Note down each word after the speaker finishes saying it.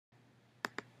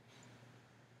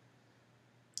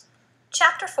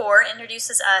Chapter 4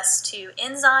 introduces us to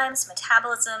enzymes,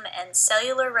 metabolism, and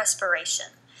cellular respiration.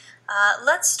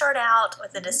 Let's start out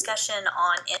with a discussion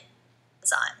on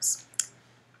enzymes.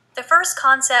 The first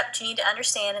concept you need to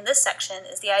understand in this section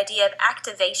is the idea of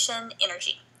activation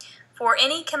energy. For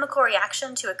any chemical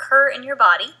reaction to occur in your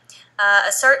body,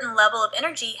 a certain level of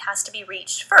energy has to be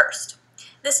reached first.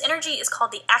 This energy is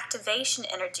called the activation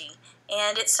energy,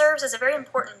 and it serves as a very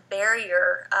important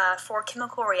barrier for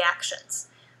chemical reactions.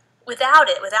 Without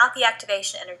it, without the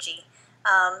activation energy,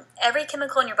 every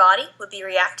chemical in your body would be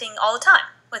reacting all the time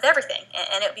with everything,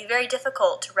 and it would be very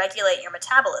difficult to regulate your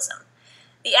metabolism.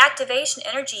 The activation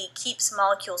energy keeps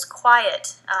molecules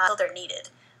quiet until they're needed.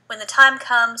 When the time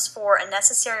comes for a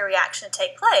necessary reaction to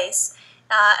take place,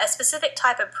 a specific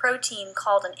type of protein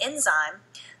called an enzyme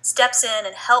steps in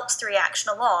and helps the reaction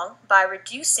along by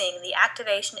reducing the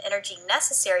activation energy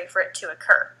necessary for it to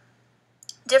occur.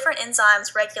 Different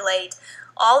enzymes regulate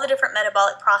all the different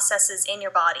metabolic processes in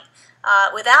your body.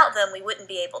 Without them, we wouldn't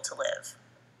be able to live.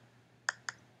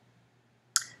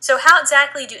 So how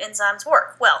exactly do enzymes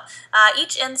work? Well,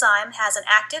 each enzyme has an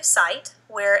active site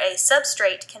where a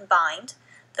substrate can bind.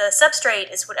 The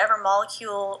substrate is whatever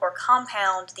molecule or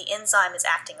compound the enzyme is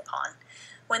acting upon.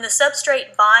 When the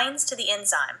substrate binds to the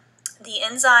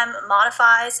enzyme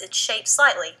modifies its shape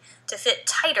slightly to fit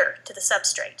tighter to the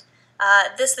substrate.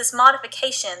 This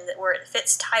modification where it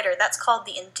fits tighter, that's called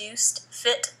the induced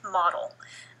fit model.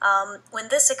 When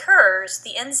this occurs,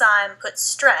 the enzyme puts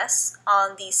stress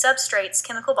on the substrate's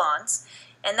chemical bonds,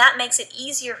 and that makes it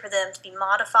easier for them to be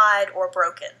modified or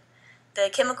broken. The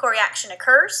chemical reaction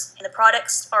occurs, and the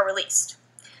products are released.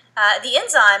 The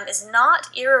enzyme is not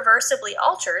irreversibly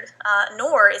altered,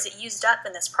 nor is it used up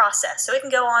in this process, so it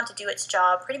can go on to do its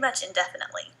job pretty much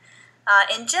indefinitely.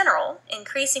 In general,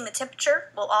 increasing the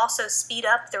temperature will also speed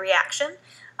up the reaction,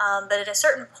 but at a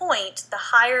certain point, the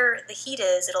higher the heat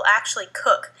is, it'll actually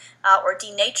cook or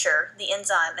denature the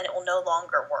enzyme, and it will no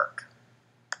longer work.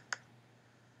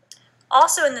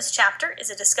 Also in this chapter is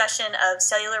a discussion of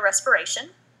cellular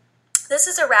respiration. This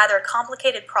is a rather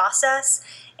complicated process,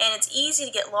 and it's easy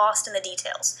to get lost in the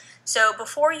details. So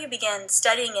before you begin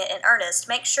studying it in earnest,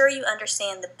 make sure you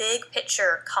understand the big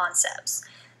picture concepts.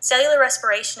 Cellular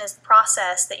respiration is the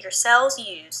process that your cells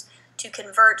use to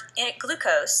convert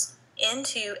glucose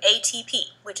into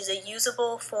ATP, which is a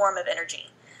usable form of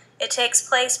energy. It takes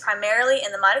place primarily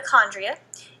in the mitochondria,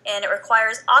 and it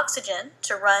requires oxygen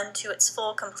to run to its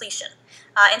full completion.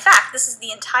 In fact, this is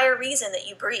the entire reason that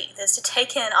you breathe, is to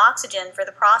take in oxygen for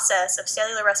the process of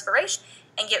cellular respiration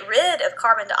and get rid of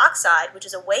carbon dioxide, which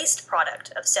is a waste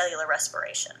product of cellular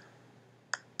respiration.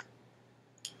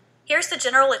 Here's the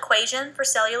general equation for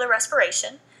cellular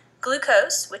respiration.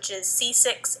 Glucose, which is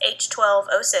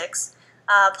C6H12O6,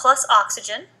 plus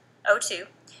oxygen, O2,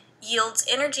 yields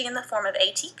energy in the form of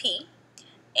ATP,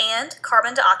 and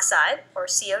carbon dioxide, or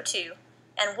CO2,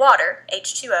 and water,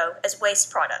 H2O, as waste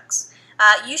products.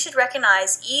 You should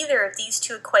recognize either of these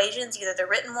two equations, either the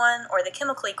written one or the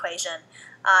chemical equation,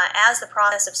 as the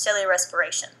process of cellular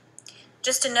respiration.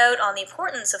 Just a note on the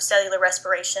importance of cellular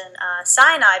respiration,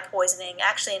 cyanide poisoning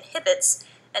actually inhibits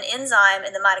an enzyme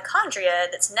in the mitochondria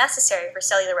that's necessary for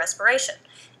cellular respiration.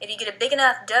 If you get a big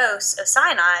enough dose of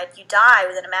cyanide, you die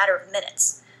within a matter of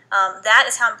minutes. That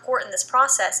is how important this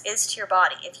process is to your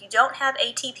body. If you don't have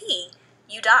ATP,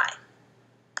 you die.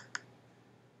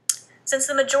 Since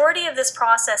the majority of this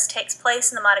process takes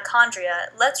place in the mitochondria,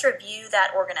 let's review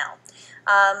that organelle.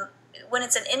 When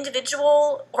it's an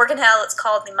individual organelle, it's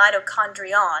called the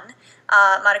mitochondrion,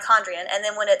 and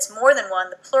then when it's more than one,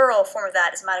 the plural form of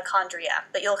that is mitochondria,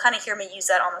 but you'll kind of hear me use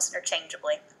that almost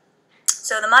interchangeably.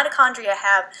 So the mitochondria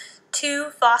have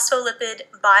two phospholipid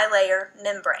bilayer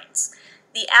membranes.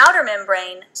 The outer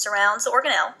membrane surrounds the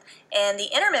organelle, and the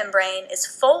inner membrane is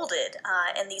folded,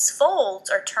 and these folds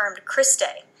are termed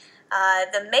cristae.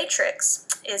 The matrix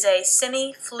is a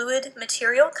semi-fluid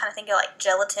material, kind of think of like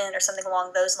gelatin or something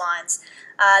along those lines,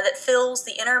 that fills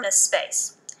the innermost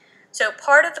space. So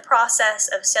part of the process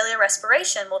of cellular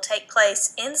respiration will take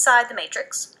place inside the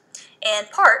matrix, and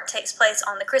part takes place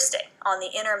on the cristae, on the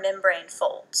inner membrane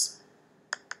folds.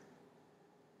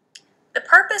 The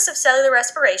purpose of cellular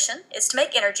respiration is to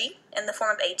make energy in the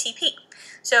form of ATP.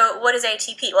 So what is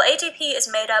ATP? Well, ATP is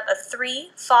made up of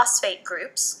three phosphate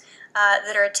groups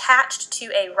that are attached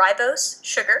to a ribose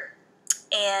sugar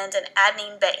and an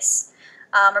adenine base.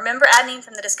 Remember adenine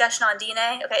from the discussion on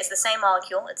DNA? Okay, it's the same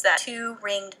molecule. It's that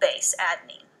two-ringed base,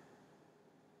 adenine.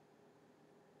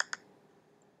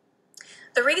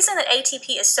 The reason that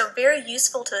ATP is so very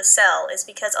useful to the cell is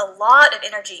because a lot of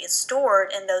energy is stored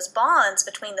in those bonds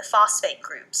between the phosphate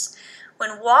groups.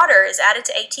 When water is added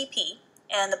to ATP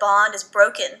and the bond is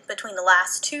broken between the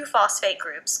last two phosphate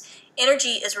groups,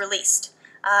 energy is released.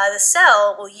 The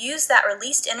cell will use that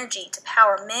released energy to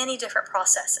power many different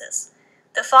processes.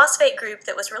 The phosphate group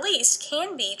that was released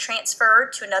can be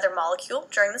transferred to another molecule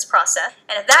during this process,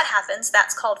 and if that happens,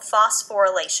 that's called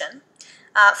phosphorylation.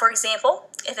 For example,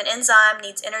 if an enzyme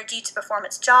needs energy to perform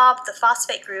its job, the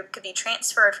phosphate group could be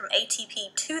transferred from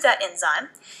ATP to that enzyme,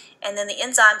 and then the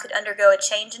enzyme could undergo a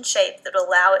change in shape that would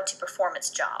allow it to perform its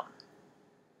job.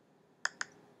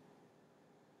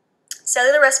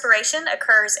 Cellular respiration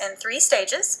occurs in 3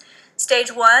 stages.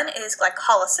 Stage 1 is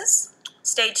glycolysis.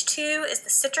 Stage 2 is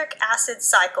the citric acid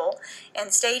cycle,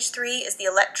 and stage 3 is the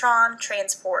electron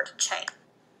transport chain.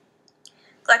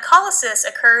 Glycolysis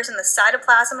occurs in the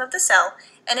cytoplasm of the cell,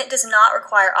 and it does not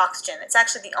require oxygen. It's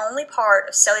actually the only part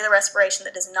of cellular respiration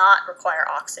that does not require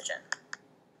oxygen.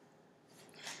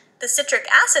 The citric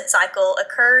acid cycle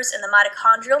occurs in the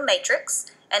mitochondrial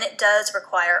matrix, and it does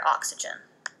require oxygen.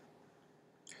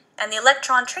 And the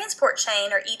electron transport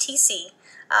chain, or ETC,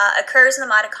 occurs in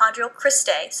the mitochondrial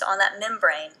cristae, so on that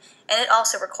membrane, and it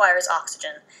also requires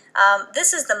oxygen.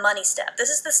 This is the money step. This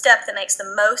is the step that makes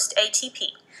the most ATP.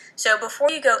 So before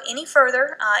you go any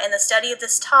further in the study of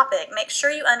this topic, make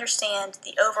sure you understand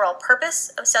the overall purpose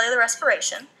of cellular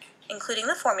respiration, including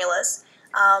the formulas.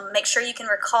 Make sure you can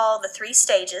recall the 3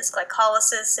 stages,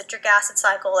 glycolysis, citric acid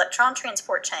cycle, electron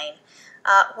transport chain,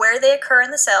 where they occur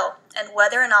in the cell, and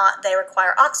whether or not they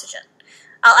require oxygen.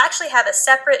 I'll actually have a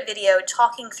separate video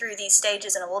talking through these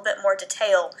stages in a little bit more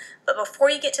detail, but before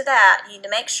you get to that, you need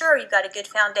to make sure you've got a good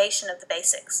foundation of the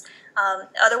basics.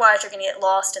 Otherwise, you're going to get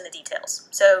lost in the details.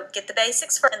 So get the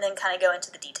basics first and then kind of go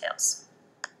into the details.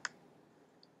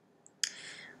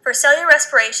 For cellular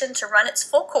respiration to run its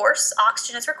full course,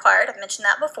 oxygen is required. I've mentioned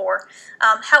that before.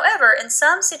 However, in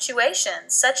some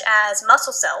situations, such as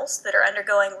muscle cells that are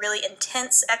undergoing really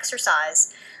intense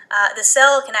exercise, the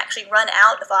cell can actually run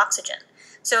out of oxygen.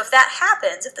 So if that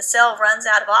happens, if the cell runs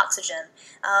out of oxygen,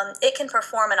 it can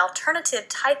perform an alternative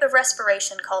type of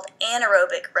respiration called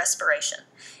anaerobic respiration.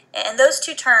 And those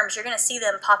 2 terms, you're going to see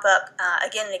them pop up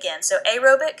again and again. So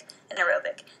aerobic and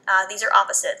aerobic. These are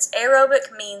opposites.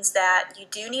 Aerobic means that you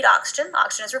do need oxygen.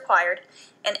 Oxygen is required.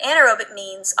 And anaerobic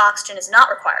means oxygen is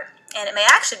not required. And it may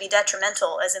actually be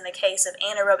detrimental, as in the case of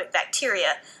anaerobic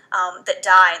bacteria that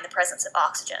die in the presence of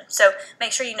oxygen. So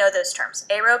make sure you know those terms.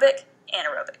 Aerobic,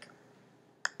 anaerobic.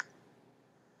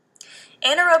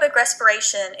 Anaerobic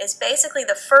respiration is basically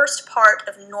the first part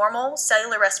of normal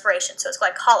cellular respiration, so it's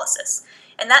glycolysis,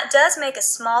 and that does make a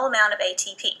small amount of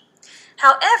ATP.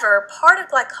 However, part of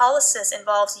glycolysis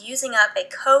involves using up a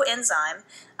coenzyme,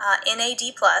 NAD+,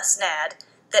 NAD,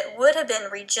 that would have been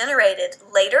regenerated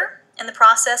later in the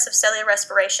process of cellular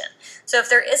respiration. So if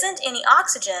there isn't any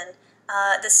oxygen,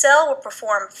 the cell will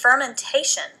perform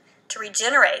fermentation to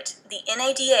regenerate the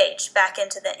NADH back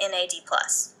into the NAD+.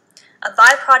 A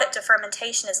byproduct of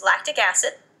fermentation is lactic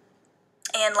acid,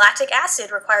 and lactic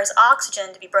acid requires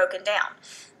oxygen to be broken down.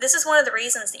 This is one of the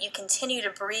reasons that you continue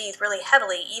to breathe really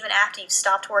heavily even after you've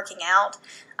stopped working out.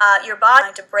 Your body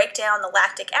is trying to break down the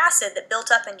lactic acid that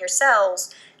built up in your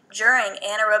cells during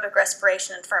anaerobic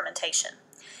respiration and fermentation.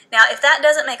 Now, if that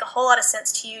doesn't make a whole lot of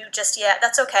sense to you just yet,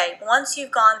 that's okay. Once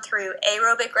you've gone through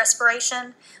aerobic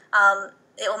respiration,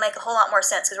 it will make a whole lot more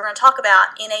sense, because we're going to talk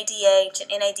about NADH and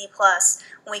NAD+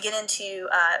 when we get into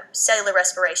cellular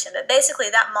respiration. But basically,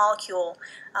 that molecule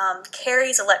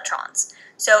carries electrons.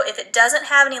 So if it doesn't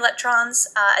have any electrons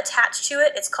attached to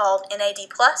it, it's called NAD+.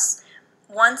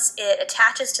 Once it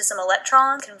attaches to some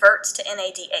electrons, it converts to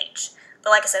NADH. But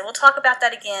like I said, we'll talk about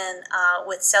that again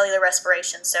with cellular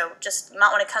respiration. So just you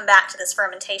might want to come back to this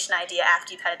fermentation idea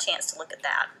after you've had a chance to look at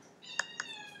that.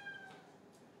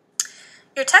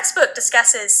 Your textbook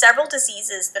discusses several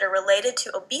diseases that are related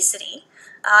to obesity,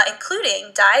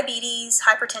 including diabetes,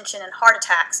 hypertension, and heart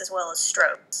attacks, as well as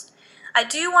strokes. I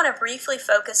do want to briefly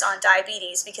focus on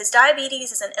diabetes because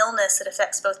diabetes is an illness that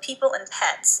affects both people and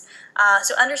pets.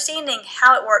 So understanding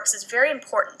how it works is very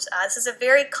important. This is a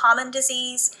very common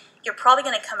disease. You're probably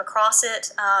going to come across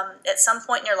it at some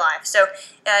point in your life. So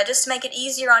just to make it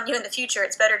easier on you in the future,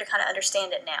 it's better to kind of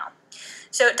understand it now.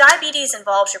 So diabetes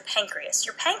involves your pancreas.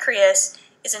 Your pancreas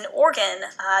is an organ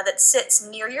that sits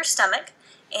near your stomach,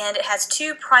 and it has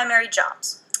 2 primary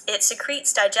jobs. It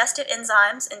secretes digestive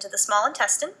enzymes into the small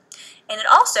intestine, and it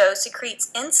also secretes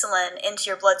insulin into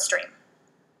your bloodstream.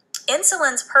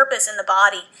 Insulin's purpose in the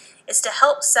body is to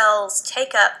help cells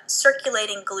take up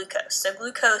circulating glucose, so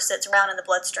glucose that's around in the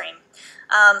bloodstream,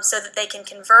 so that they can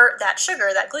convert that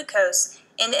sugar, that glucose,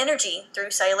 into energy through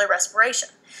cellular respiration.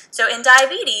 So in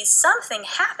diabetes, something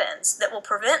happens that will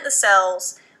prevent the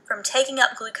cells from taking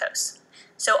up glucose.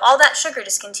 So all that sugar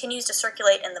just continues to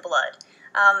circulate in the blood.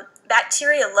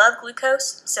 Bacteria love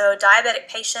glucose, so diabetic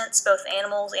patients, both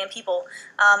animals and people,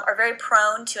 are very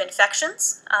prone to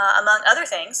infections, among other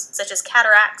things, such as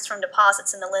cataracts from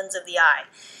deposits in the lens of the eye.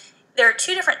 There are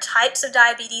two different types of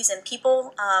diabetes in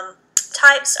people.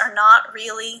 Types are not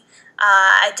really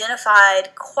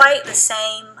identified quite the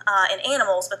same in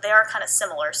animals, but they are kind of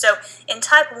similar. So in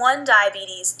type 1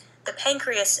 diabetes, the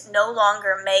pancreas no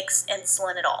longer makes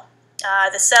insulin at all.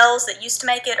 The cells that used to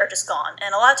make it are just gone,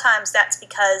 and a lot of times that's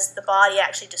because the body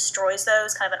actually destroys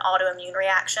those, kind of an autoimmune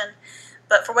reaction.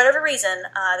 But for whatever reason,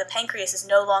 the pancreas is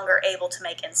no longer able to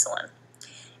make insulin.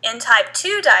 In type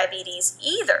 2 diabetes,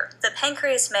 either the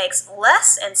pancreas makes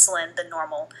less insulin than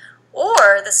normal,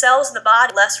 or the cells in the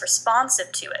body are less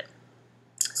responsive to it.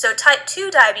 So type 2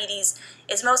 diabetes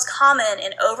is most common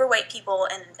in overweight people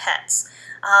and in pets.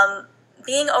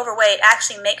 Being overweight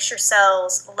actually makes your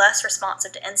cells less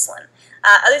responsive to insulin.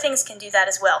 Other things can do that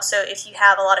as well. So if you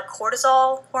have a lot of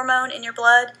cortisol hormone in your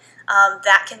blood,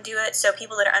 that can do it. So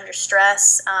people that are under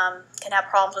stress can have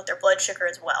problems with their blood sugar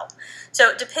as well.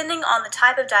 So depending on the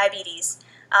type of diabetes,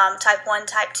 type 1,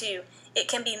 type 2, it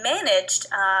can be managed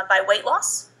by weight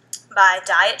loss, by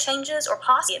diet changes, or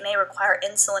possibly it may require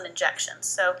insulin injections.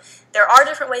 So there are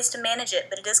different ways to manage it,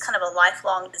 but it is kind of a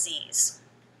lifelong disease.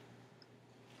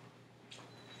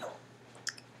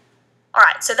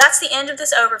 Alright, so that's the end of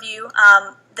this overview.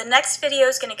 The next video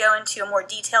is going to go into a more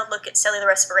detailed look at cellular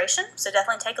respiration, so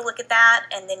definitely take a look at that,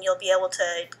 and then you'll be able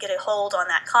to get a hold on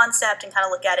that concept and kind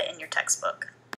of look at it in your textbook.